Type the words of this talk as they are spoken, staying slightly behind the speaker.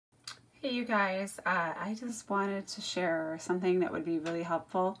Hey you guys, I just wanted to share something that would be really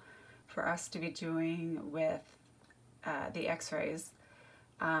helpful for us to be doing with the x-rays.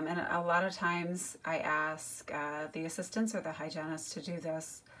 And a lot of times I ask the assistants or the hygienists to do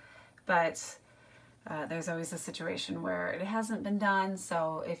this, but there's always a situation where it hasn't been done.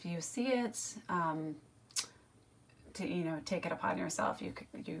 So if you see it, take it upon yourself. You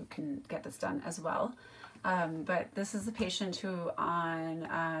can get this done as well. But this is a patient who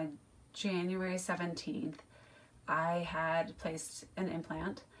on January 17th, I had placed an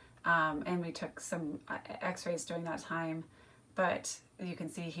implant, and we took some x-rays during that time, but you can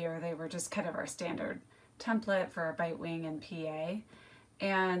see here they were just kind of our standard template for a bite wing and PA.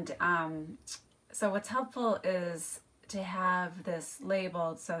 And so what's helpful is to have this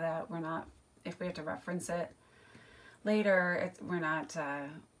labeled so that we're not, if we have to reference it later, we're not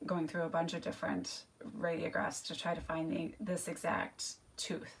going through a bunch of different radiographs to try to find this exact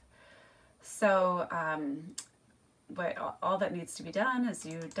tooth. So all that needs to be done is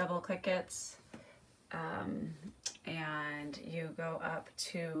you double click it and you go up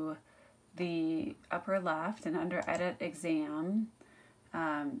to the upper left, and under edit exam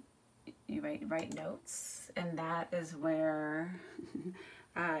you write notes, and that is where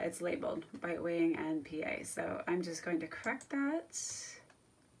it's labeled bite wing and PA. So I'm just going to correct that.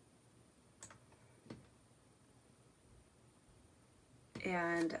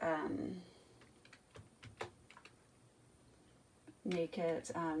 And make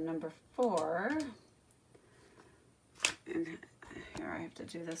it number 4. And here I have to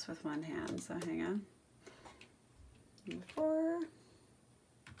do this with one hand, so hang on. Number 4.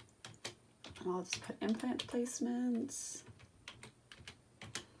 And I'll just put implant placements.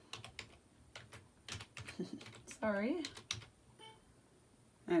 Sorry.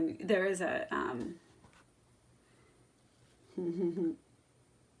 And there is a you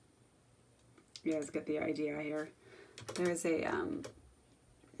guys get the idea here. There's a and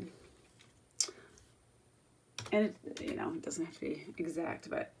it doesn't have to be exact,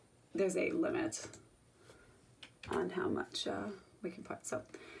 but there's a limit on how much we can put. So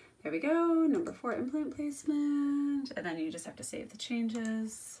there we go, number 4 implant placement, and then you just have to save the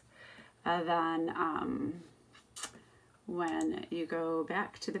changes. And then when you go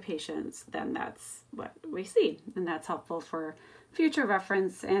back to the patients, then that's what we see, and that's helpful for future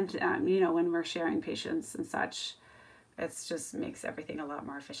reference. And when we're sharing patients and such, it just makes everything a lot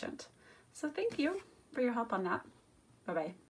more efficient. So thank you for your help on that. Bye-bye.